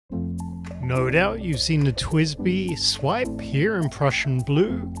No doubt you've seen the TWSBI Swipe here in Prussian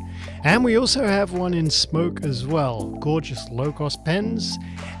Blue, and we also have one in smoke as well. Gorgeous low-cost pens,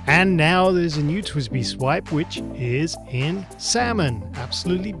 and now there's a new TWSBI Swipe which is in Salmon.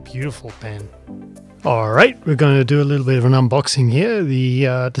 Absolutely beautiful pen. Alright, we're going to do a little bit of an unboxing here. The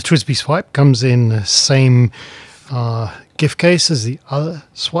TWSBI Swipe comes in the same gift case as the other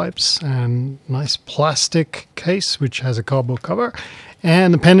swipes, and nice plastic case which has a cardboard cover.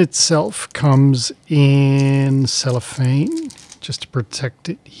 And the pen itself comes in cellophane just to protect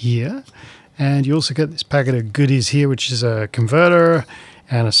it here. And you also get this packet of goodies here, which is a converter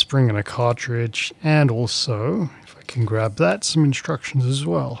and a spring and a cartridge. And also, if I can grab that, some instructions as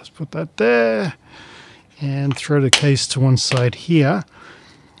well. Let's put that there and throw the case to one side here.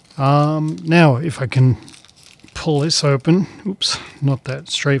 Now, if I can pull this open, oops, not that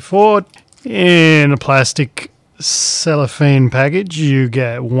straightforward. In a plastic cellophane package, you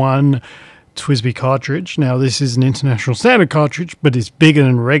get one TWSBI cartridge. Now, this is an international standard cartridge, but it's bigger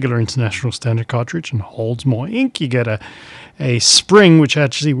than regular international standard cartridge and holds more ink. You get a spring which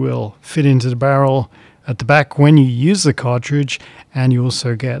actually will fit into the barrel at the back when you use the cartridge, and you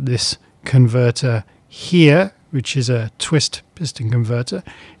also get this converter here, which is a twist piston converter.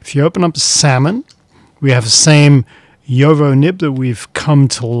 If you open up Salmon, we have the same Yovo nib that we've come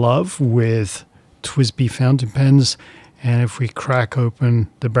to love with TWSBI fountain pens, and if we crack open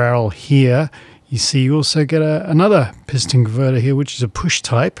the barrel here, you see you also get another piston converter here, which is a push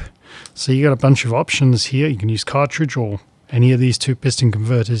type. So you got a bunch of options here. You can use cartridge or any of these two piston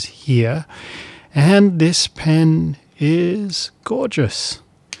converters here, and this pen is gorgeous.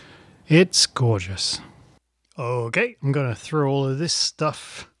 It's gorgeous. Okay, I'm going to throw all of this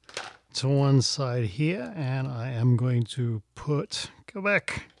stuff to one side here, and I am going to go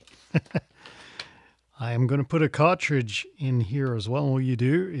back. I am going to put a cartridge in here as well. All you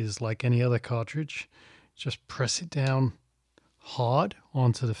do is, like any other cartridge, just press it down hard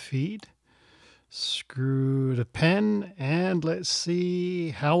onto the feed, screw the pen, and let's see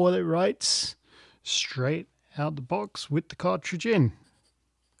how well it writes straight out the box with the cartridge in.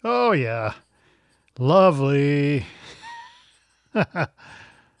 Oh yeah, lovely.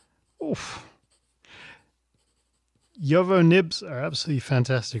 Oof. Yovo nibs are absolutely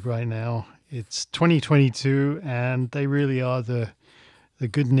fantastic right now. It's 2022, and they really are the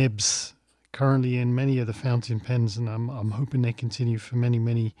good nibs currently in many of the fountain pens, and I'm hoping they continue for many,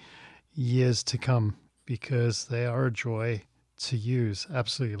 many years to come, because they are a joy to use.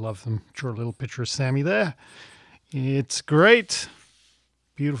 Absolutely love them. Draw a little picture of Sammy there. It's great.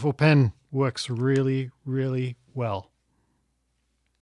 Beautiful pen. Works really, really well.